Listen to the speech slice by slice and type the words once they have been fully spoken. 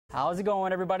How's it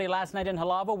going, everybody? Last night in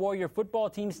Halawa, Warrior football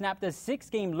team snapped a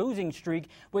 6-game losing streak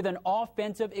with an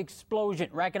offensive explosion,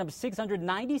 racking up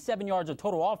 697 yards of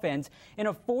total offense in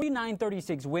a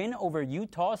 49-36 win over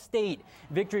Utah State.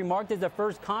 Victory marked as the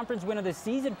first conference win of the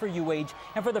season for UH,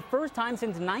 and for the first time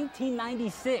since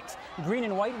 1996, Green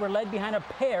and White were led behind a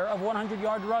pair of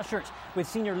 100-yard rushers, with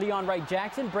senior Leon Wright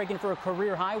Jackson breaking for a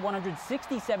career-high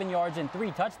 167 yards and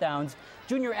 3 touchdowns.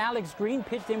 Junior Alex Green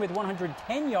pitched in with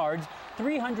 110 yards,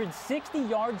 360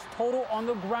 yards total on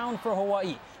the ground for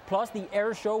Hawaii. Plus, the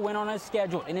air show went on as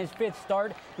scheduled. In his 5th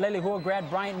start, Lelehua grad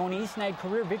Bryant Moniz snagged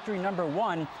career victory number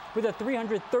 1 with a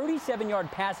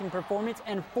 337-yard passing performance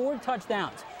and 4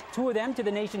 touchdowns. 2 of them to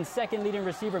the nation's second leading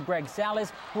receiver, Greg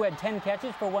Salas, who had 10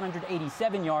 catches for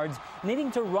 187 yards,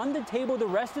 needing to run the table the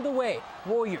rest of the way.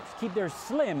 Warriors keep their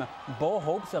slim bowl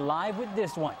hopes alive with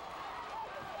this one.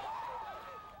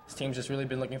 This team's just really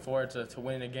been looking forward to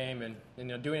winning a game,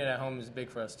 and doing it at home is big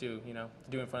for us too. To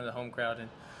do it in front of the home crowd and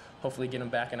hopefully get them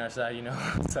back on our side.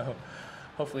 So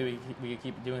hopefully we can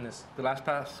keep doing this. The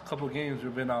past couple of games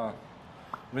we've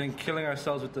been killing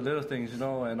ourselves with the little things,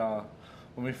 and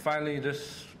when we finally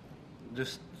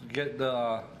just get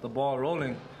the ball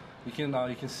rolling, you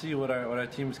can see what our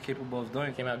team is capable of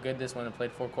doing. Came out good this one and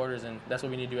played 4 quarters, and that's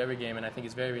what we need to do every game. And I think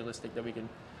it's very realistic that we can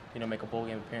make a bowl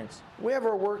game appearance. We have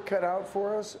our work cut out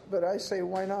for us, but I say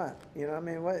why not?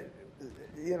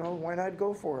 Why not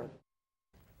go for it?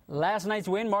 Last night's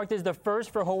win marked as the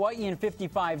first for Hawaii in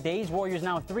 55 days. Warriors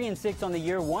now 3-6 on the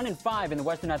year, 1-5 in the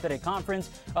Western Athletic Conference.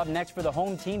 Up next for the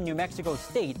home team, New Mexico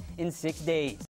State, in 6 days.